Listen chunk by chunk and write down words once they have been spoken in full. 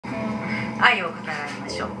愛を語らいま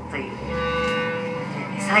しょうという、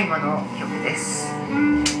最後の曲です。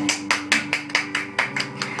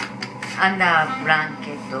アンダーブラン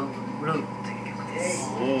ケットブルーという曲です。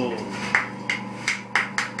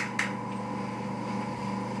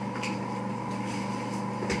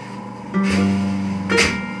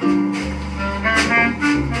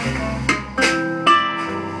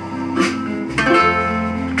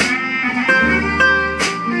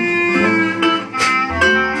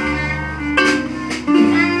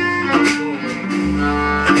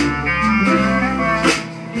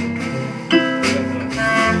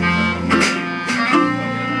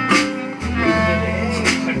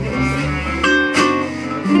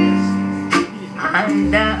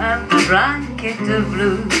Blanket of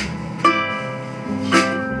blue,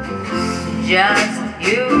 just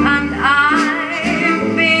you and I,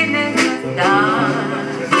 been in the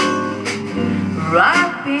dark,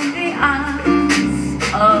 wrapped in the arms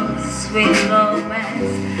of sweet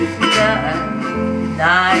romance. The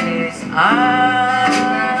night is ours,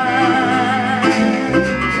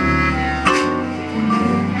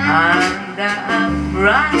 under a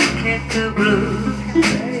blanket of blue.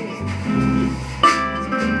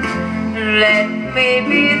 Let me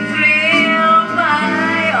be thrilled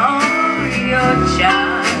by all your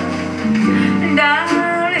charm,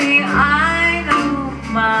 darling. I know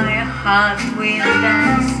my heart will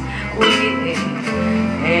dance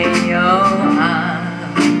within your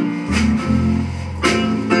arms.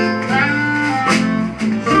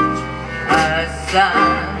 A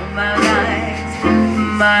summer night's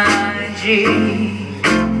magic,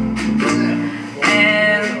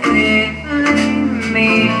 and it me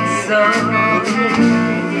so.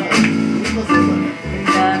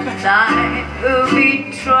 The night will be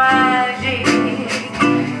tragic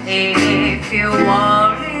if you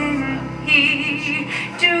weren't here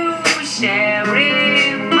to share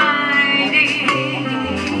it, my dear.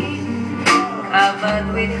 Covered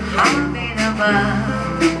with humming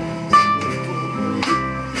above,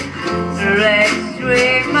 let's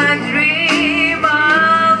dream a dream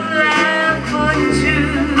of love for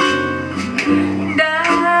two.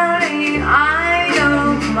 Darling, I know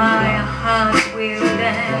my heart will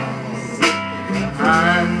dance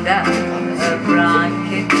under a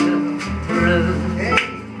blanket of blue.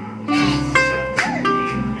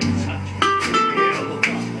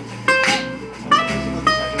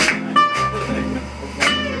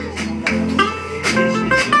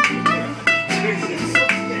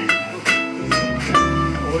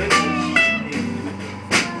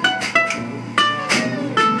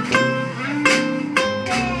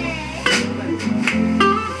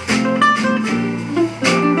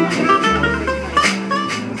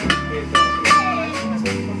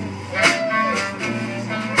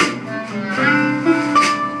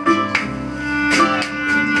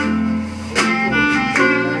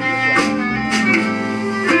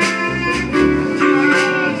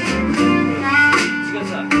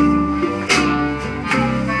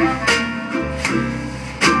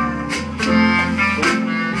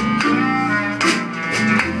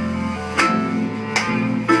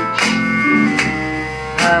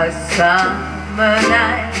 A summer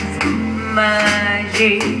night's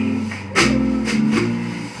magic,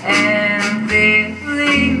 and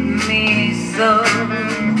thrilling me so.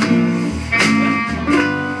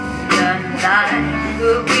 The night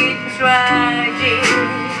will be tragic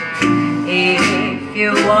if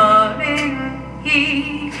you weren't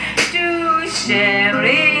here to share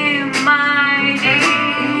it, my dear.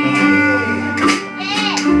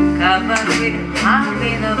 Covered with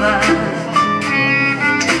having of us.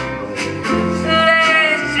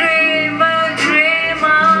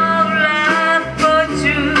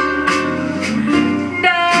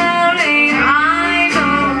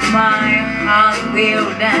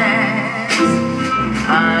 We'll dance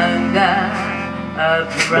under a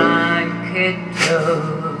blanket of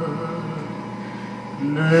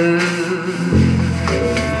blue.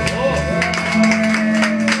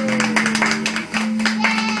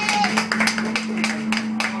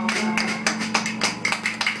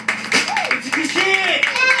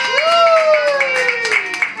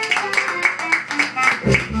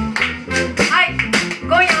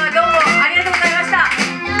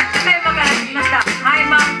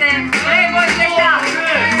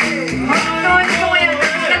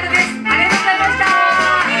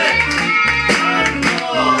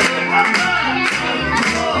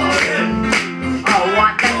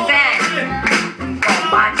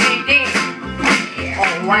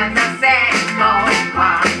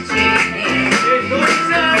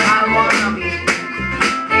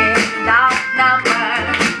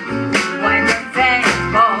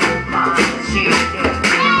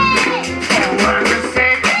 お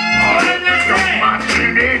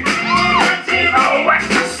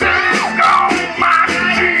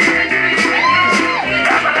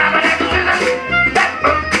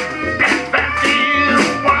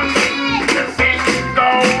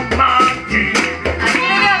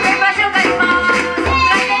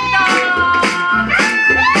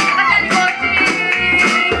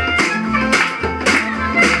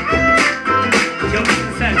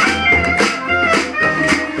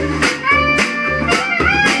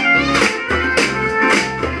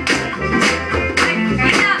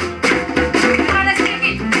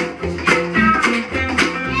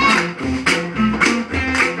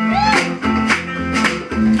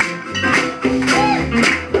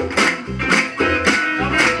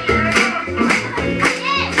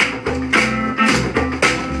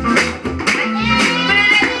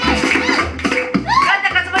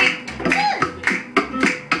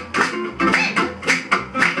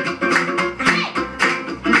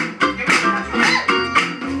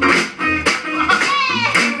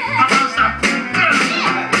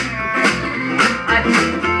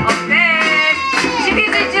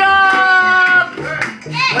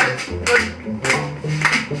ゴリ